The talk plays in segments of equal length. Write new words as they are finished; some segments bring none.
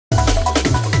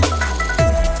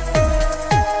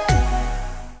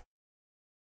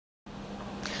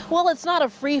Well, it's not a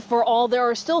free-for-all. There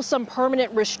are still some permanent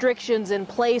restrictions in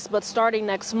place, but starting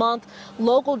next month,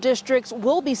 local districts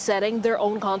will be setting their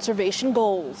own conservation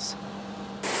goals.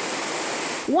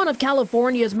 One of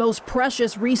California's most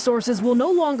precious resources will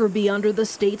no longer be under the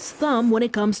state's thumb when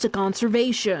it comes to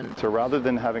conservation. So rather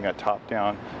than having a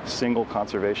top-down single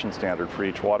conservation standard for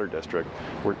each water district,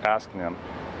 we're asking them,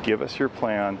 give us your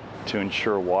plan to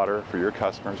ensure water for your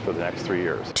customers for the next 3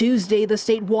 years. Tuesday, the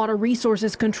State Water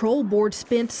Resources Control Board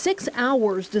spent 6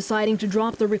 hours deciding to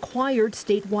drop the required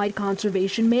statewide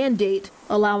conservation mandate,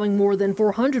 allowing more than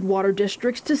 400 water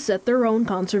districts to set their own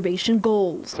conservation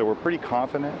goals. So we're pretty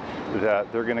confident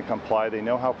that they're going to comply. They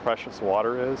know how precious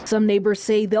water is. Some neighbors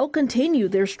say they'll continue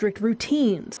their strict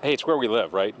routines. Hey, it's where we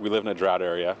live, right? We live in a drought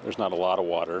area. There's not a lot of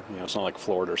water. It's not like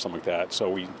Florida or something like that. So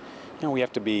we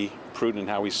have to be prudent in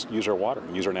how we use our water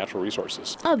and use our natural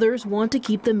resources. Others want to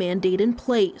keep the mandate in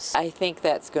place. I think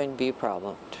that's going to be a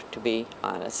problem, to be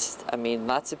honest. I mean,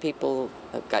 lots of people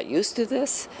have got used to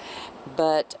this,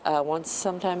 but once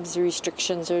sometimes the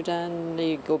restrictions are done,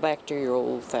 you go back to your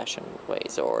old-fashioned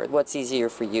ways or what's easier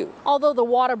for you. Although the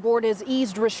Water Board has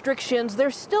eased restrictions,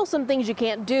 there's still some things you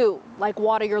can't do, like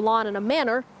water your lawn in a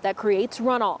manner that creates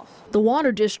runoff. The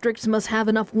water districts must have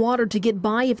enough water to get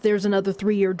by if there's another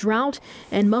 3-year drought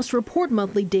and must report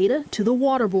monthly data to the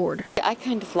Water Board. I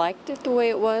kind of liked it the way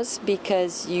it was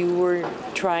because you were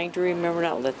trying to remember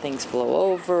not to let things flow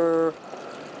over.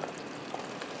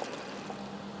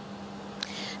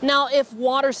 Now, if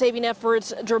water-saving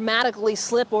efforts dramatically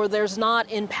slip or there's not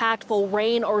impactful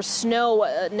rain or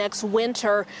snow next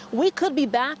winter, we could be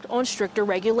back on stricter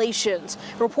regulations.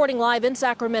 Reporting live in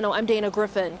Sacramento, I'm Dana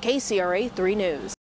Griffin, KCRA 3 News.